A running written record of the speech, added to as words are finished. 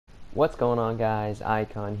What's going on, guys?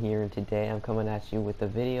 Icon here, and today I'm coming at you with a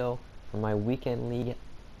video for my weekend league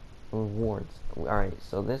rewards. Alright,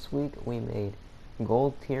 so this week we made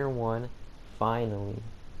gold tier 1 finally.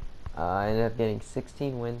 I ended up getting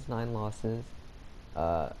 16 wins, 9 losses.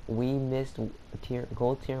 We missed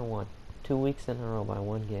gold tier 1 2 weeks in a row by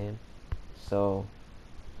 1 game, so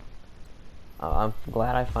I'm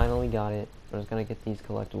glad I finally got it. I was gonna get these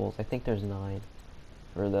collectibles. I think there's 9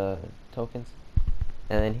 for the tokens.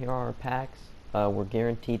 And then here are our packs. We're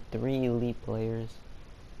guaranteed 3 elite players.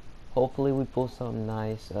 Hopefully we pull something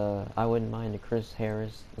nice. I wouldn't mind a Chris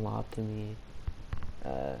Harris lob to me.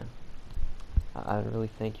 I'd really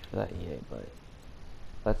thank you for that, EA. But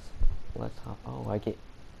let's hop. Oh, I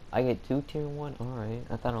get 2 tier 1. All right,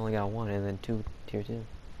 I thought I only got 1 and then 2 tier 2.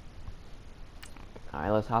 All right,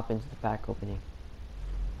 let's hop into the pack opening.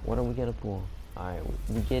 What are we gonna pull? All right,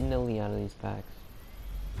 we get an elite out of these packs.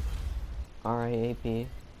 Alright, AP.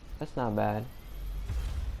 That's not bad.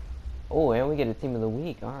 Oh, and we get a team of the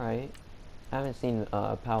week. Alright. I haven't seen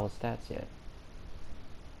Powell's stats yet.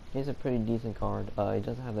 He's a pretty decent card. He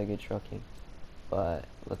doesn't have that good trucking. But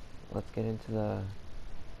let's get into the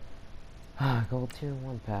gold tier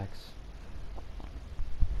 1 packs.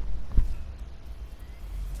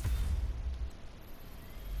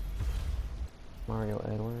 Mario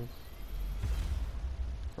Edwards.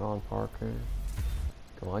 Ron Parker.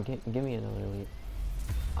 Come on, give me another elite.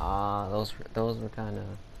 Those were kind of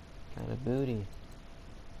booty.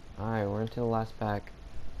 All right, we're into the last pack.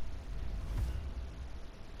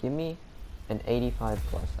 Give me an 85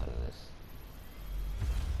 plus out of this.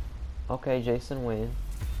 Okay, Jason Wynn.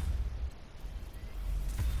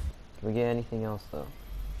 Can we get anything else though?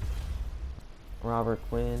 Robert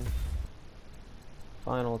Quinn.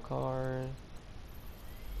 Final card.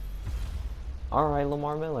 Alright,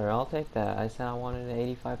 Lamar Miller, I'll take that. I said I wanted an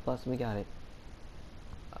 85 plus, we got it.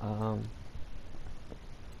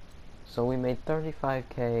 So we made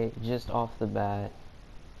 35k just off the bat.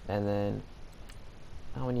 And then,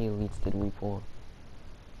 how many elites did we pull?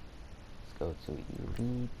 Let's go to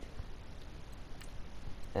elite.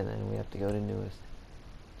 And then we have to go to newest.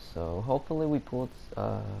 So hopefully we pulled,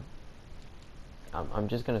 I'm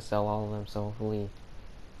just gonna sell all of them, so hopefully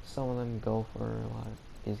some of them go for a lot.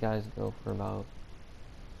 These guys go for about,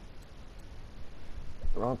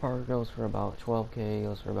 Ron Parker goes for about 12k,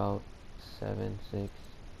 goes for about 7, 6.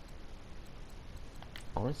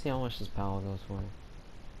 I want to see how much this Powell goes for.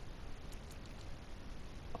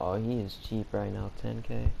 Oh, he is cheap right now,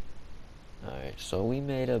 10k. Alright, so we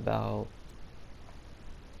made about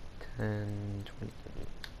 10, 20, 30.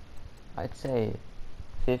 I'd say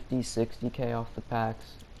 50, 60k off the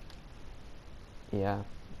packs. Yeah.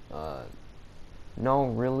 No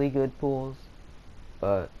really good pulls,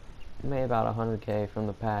 but made about 100k from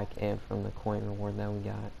the pack and from the coin reward that we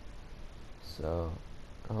got. So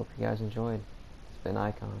I hope you guys enjoyed. It's been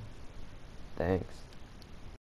Icon. Thanks.